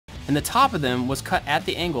and the top of them was cut at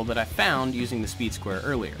the angle that I found using the speed square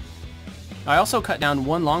earlier. I also cut down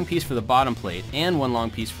one long piece for the bottom plate and one long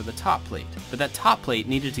piece for the top plate, but that top plate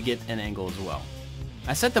needed to get an angle as well.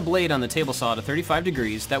 I set the blade on the table saw to 35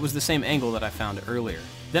 degrees, that was the same angle that I found earlier.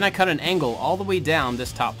 Then I cut an angle all the way down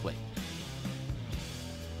this top plate.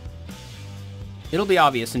 It'll be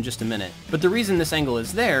obvious in just a minute, but the reason this angle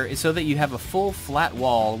is there is so that you have a full flat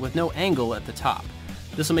wall with no angle at the top.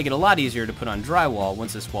 This will make it a lot easier to put on drywall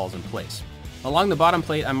once this wall's in place. Along the bottom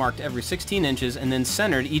plate I marked every 16 inches and then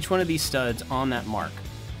centered each one of these studs on that mark.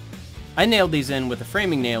 I nailed these in with a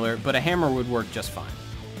framing nailer, but a hammer would work just fine.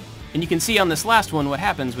 And you can see on this last one what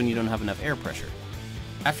happens when you don't have enough air pressure.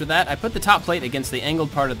 After that, I put the top plate against the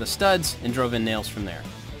angled part of the studs and drove in nails from there.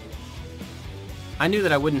 I knew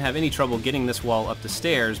that I wouldn't have any trouble getting this wall up the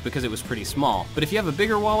stairs because it was pretty small, but if you have a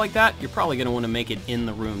bigger wall like that, you're probably going to want to make it in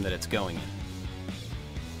the room that it's going in.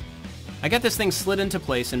 I got this thing slid into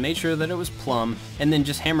place and made sure that it was plumb, and then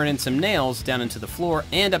just hammered in some nails down into the floor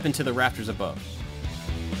and up into the rafters above.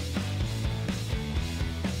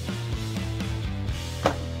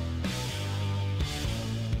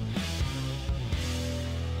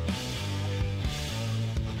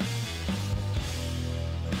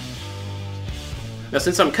 Now,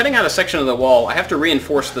 since I'm cutting out a section of the wall, I have to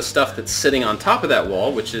reinforce the stuff that's sitting on top of that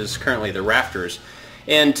wall, which is currently the rafters.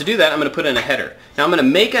 And to do that, I'm going to put in a header. Now, I'm going to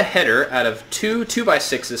make a header out of two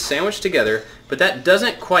 2x6s sandwiched together, but that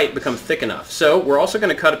doesn't quite become thick enough. So we're also going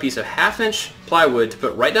to cut a piece of 1/2 inch plywood to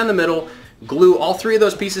put right down the middle, glue all three of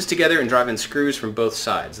those pieces together, and drive in screws from both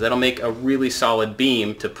sides. That'll make a really solid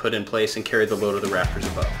beam to put in place and carry the load of the rafters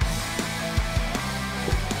above.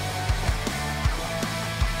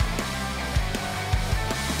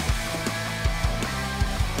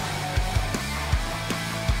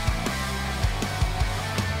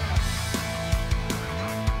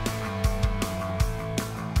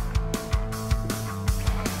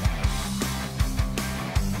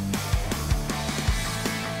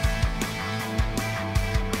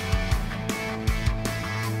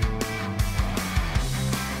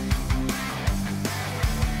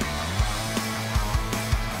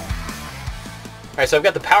 Alright, so I've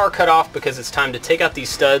got the power cut off because it's time to take out these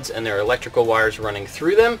studs and there are electrical wires running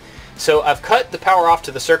through them. So I've cut the power off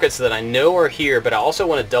to the circuits that I know are here, but I also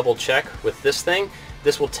want to double check with this thing.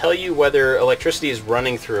 This will tell you whether electricity is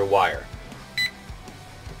running through a wire.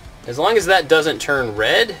 As long as that doesn't turn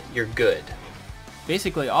red, you're good.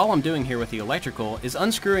 Basically, all I'm doing here with the electrical is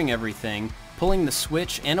unscrewing everything, pulling the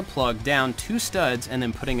switch and a plug down 2 studs, and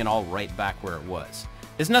then putting it all right back where it was.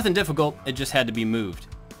 It's nothing difficult, it just had to be moved.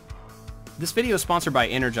 This video is sponsored by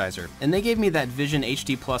Energizer, and they gave me that Vision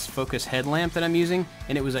HD Plus focus headlamp that I'm using,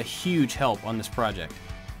 and it was a huge help on this project.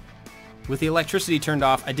 With the electricity turned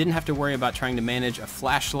off, I didn't have to worry about trying to manage a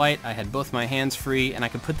flashlight. I had both my hands free, and I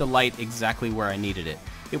could put the light exactly where I needed it.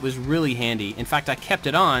 It was really handy. In fact, I kept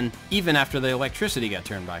it on even after the electricity got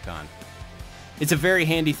turned back on. It's a very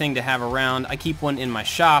handy thing to have around. I keep one in my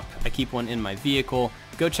shop, I keep one in my vehicle.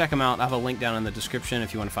 Go check them out. I have a link down in the description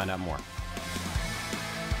if you want to find out more.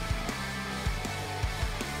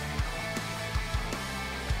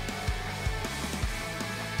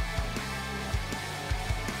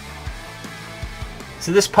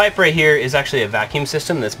 So this pipe right here is actually a vacuum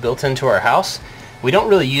system that's built into our house. We don't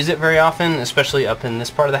really use it very often, especially up in this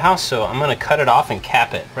part of the house, so I'm going to cut it off and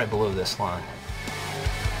cap it right below this line.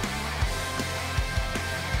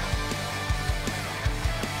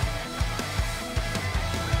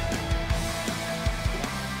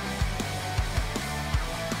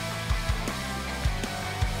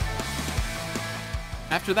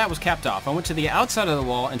 After that was capped off, I went to the outside of the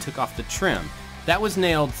wall and took off the trim. That was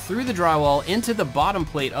nailed through the drywall into the bottom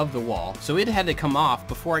plate of the wall, so it had to come off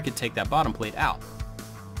before I could take that bottom plate out.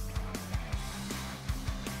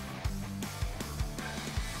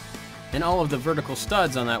 And all of the vertical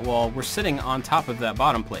studs on that wall were sitting on top of that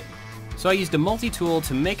bottom plate. So I used a multi-tool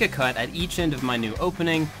to make a cut at each end of my new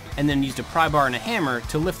opening, and then used a pry bar and a hammer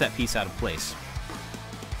to lift that piece out of place.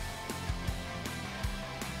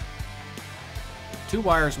 2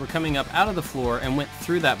 wires were coming up out of the floor and went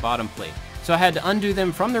through that bottom plate. So I had to undo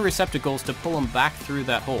them from the receptacles to pull them back through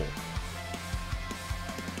that hole.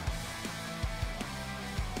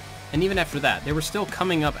 And even after that, they were still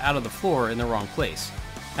coming up out of the floor in the wrong place.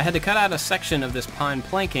 I had to cut out a section of this pine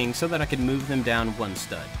planking so that I could move them down 1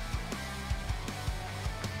 stud.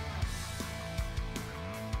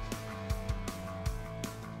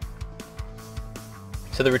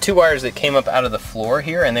 So there were 2 wires that came up out of the floor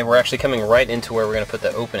here, and they were actually coming right into where we're going to put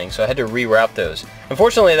the opening, so I had to reroute those.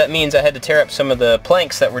 Unfortunately, that means I had to tear up some of the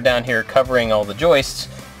planks that were down here covering all the joists,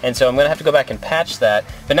 And so I'm going to have to go back and patch that.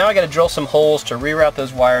 But now I got to drill some holes to reroute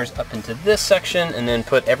those wires up into this section and then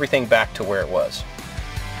put everything back to where it was.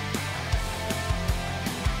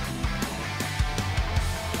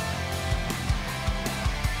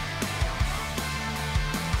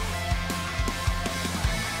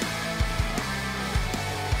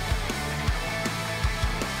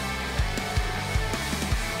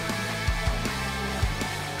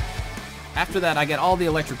 After that, I got all the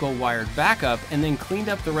electrical wired back up and then cleaned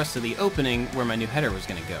up the rest of the opening where my new header was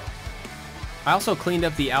going to go. I also cleaned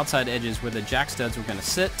up the outside edges where the jack studs were going to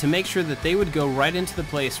sit to make sure that they would go right into the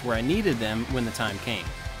place where I needed them when the time came.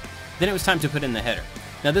 Then it was time to put in the header.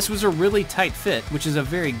 Now this was a really tight fit, which is a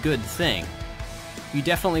very good thing. You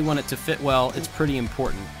definitely want it to fit well, it's pretty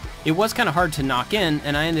important. It was kind of hard to knock in,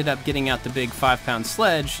 and I ended up getting out the big 5-pound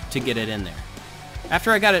sledge to get it in there.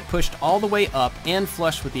 After I got it pushed all the way up and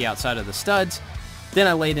flush with the outside of the studs, then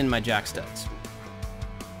I laid in my jack studs.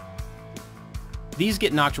 These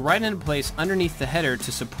get knocked right into place underneath the header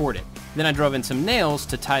to support it. Then I drove in some nails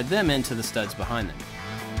to tie them into the studs behind them.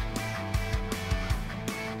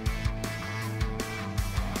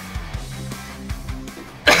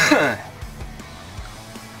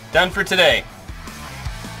 Done for today.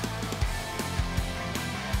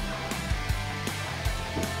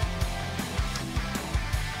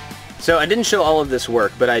 So I didn't show all of this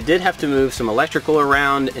work, but I did have to move some electrical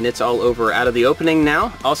around, and it's all over out of the opening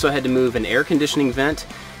now. Also had to move an air conditioning vent.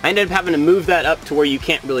 I ended up having to move that up to where you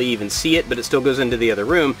can't really even see it, but it still goes into the other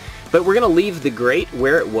room. But we're going to leave the grate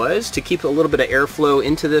where it was to keep a little bit of airflow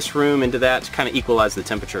into this room, into that, to kind of equalize the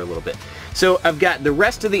temperature a little bit. So I've got the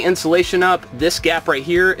rest of the insulation up. This gap right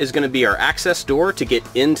here is going to be our access door to get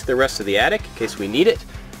into the rest of the attic in case we need it.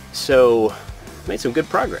 So made some good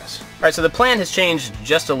progress. Alright, so the plan has changed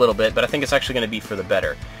just a little bit, but I think it's actually going to be for the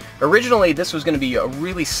better. Originally, this was going to be a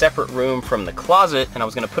really separate room from the closet, and I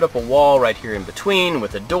was going to put up a wall right here in between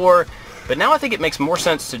with a door, but now I think it makes more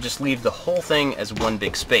sense to just leave the whole thing as one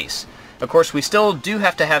big space. Of course, we still do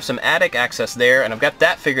have to have some attic access there, and I've got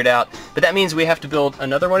that figured out, but that means we have to build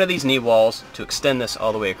another one of these knee walls to extend this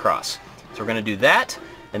all the way across. So we're going to do that,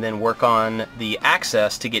 and then work on the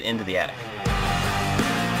access to get into the attic.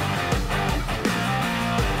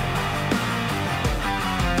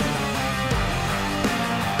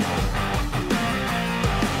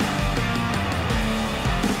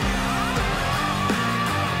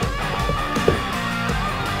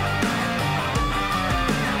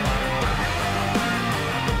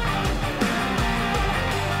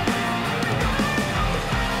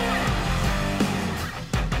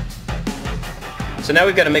 So now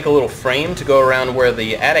we've got to make a little frame to go around where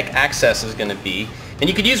the attic access is going to be. And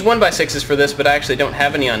you could use 1x6s for this, but I actually don't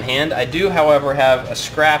have any on hand. I do, however, have a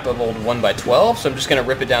scrap of old 1x12, so I'm just going to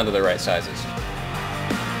rip it down to the right sizes.